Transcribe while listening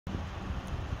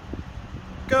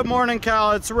Good morning,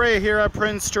 Cal. It's Ray here at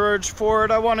Prince George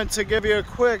Ford. I wanted to give you a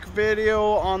quick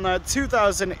video on that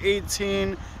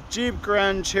 2018 Jeep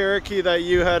Grand Cherokee that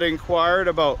you had inquired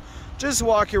about. Just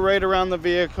walk you right around the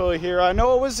vehicle here. I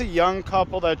know it was a young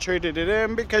couple that traded it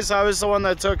in because I was the one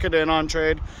that took it in on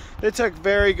trade. They took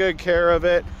very good care of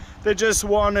it. They just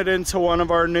won it into one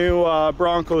of our new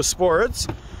Bronco Sports.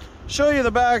 Show you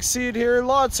the back seat here.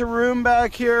 Lots of room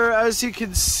back here. As you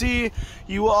can see,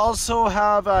 you also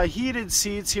have heated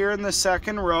seats here in the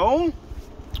second row.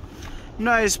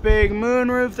 Nice big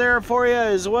moonroof there for you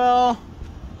as well.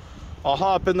 I'll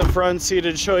hop in the front seat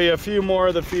and show you a few more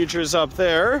of the features up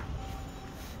there.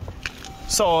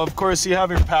 So of course you have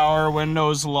your power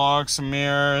windows, locks,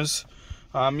 mirrors.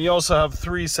 You also have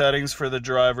 3 settings for the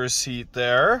driver's seat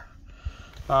there.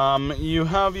 You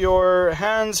have your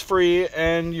hands-free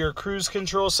and your cruise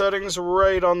control settings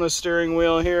right on the steering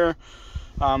wheel here.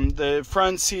 The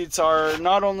front seats are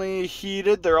not only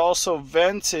heated, they're also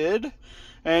vented,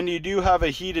 and you do have a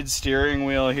heated steering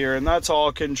wheel here, and that's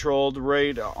all controlled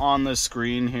right on the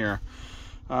screen here.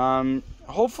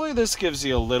 Hopefully this gives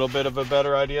you a little bit of a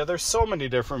better idea. There's so many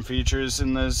different features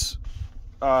in this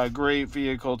great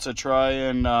vehicle to try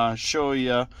and show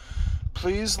you.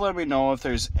 Please let me know if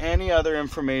there's any other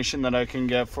information that I can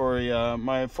get for you.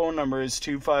 My phone number is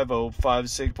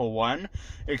 250-5611,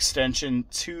 extension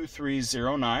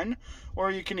 2309, or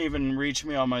you can even reach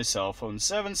me on my cell phone,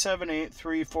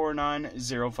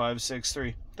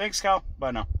 778-349-0563. Thanks, Cal.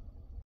 Bye now.